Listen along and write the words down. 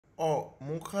Oh,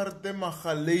 mukarte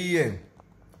makhaleyen.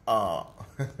 Ah,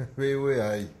 wewe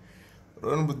hai.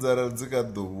 Ron budzara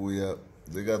dzikadobuya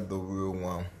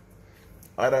nwa.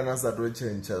 Ara nasato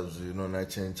chencha zvino na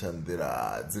chencha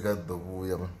ndira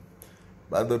dzikadobuya.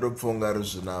 Badotopfunga ri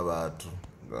zvina vatu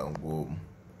ngangomu.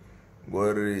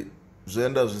 Ngori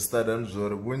zvenda zvistada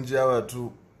ndizvori vunji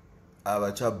vatu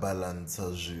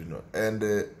avachabalansa zvino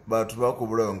ende vatu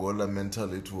vakubulawa ngola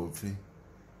mentality wopfi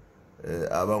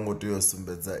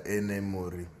avangotoyosumbedza ene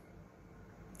muri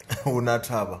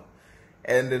unatava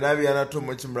ende naviya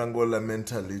natomochimbira ngola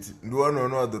mentality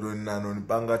ndiwanono wadhoroni nanoni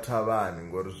pangatavani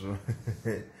ngori zvo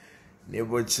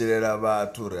nivochirera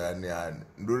vatu rihani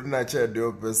nduri nachede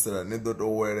yopesera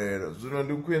nidotowerera zvino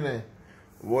ndikwine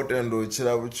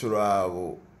votendochira vuchiro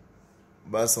avo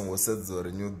basongosedza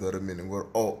uri nyudho rimini ngori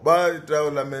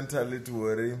vaitaula mentality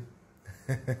wori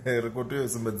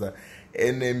rikutoyosumbedza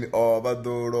enemy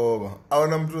vadorova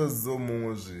aona mutozidzo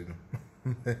mumwe zvino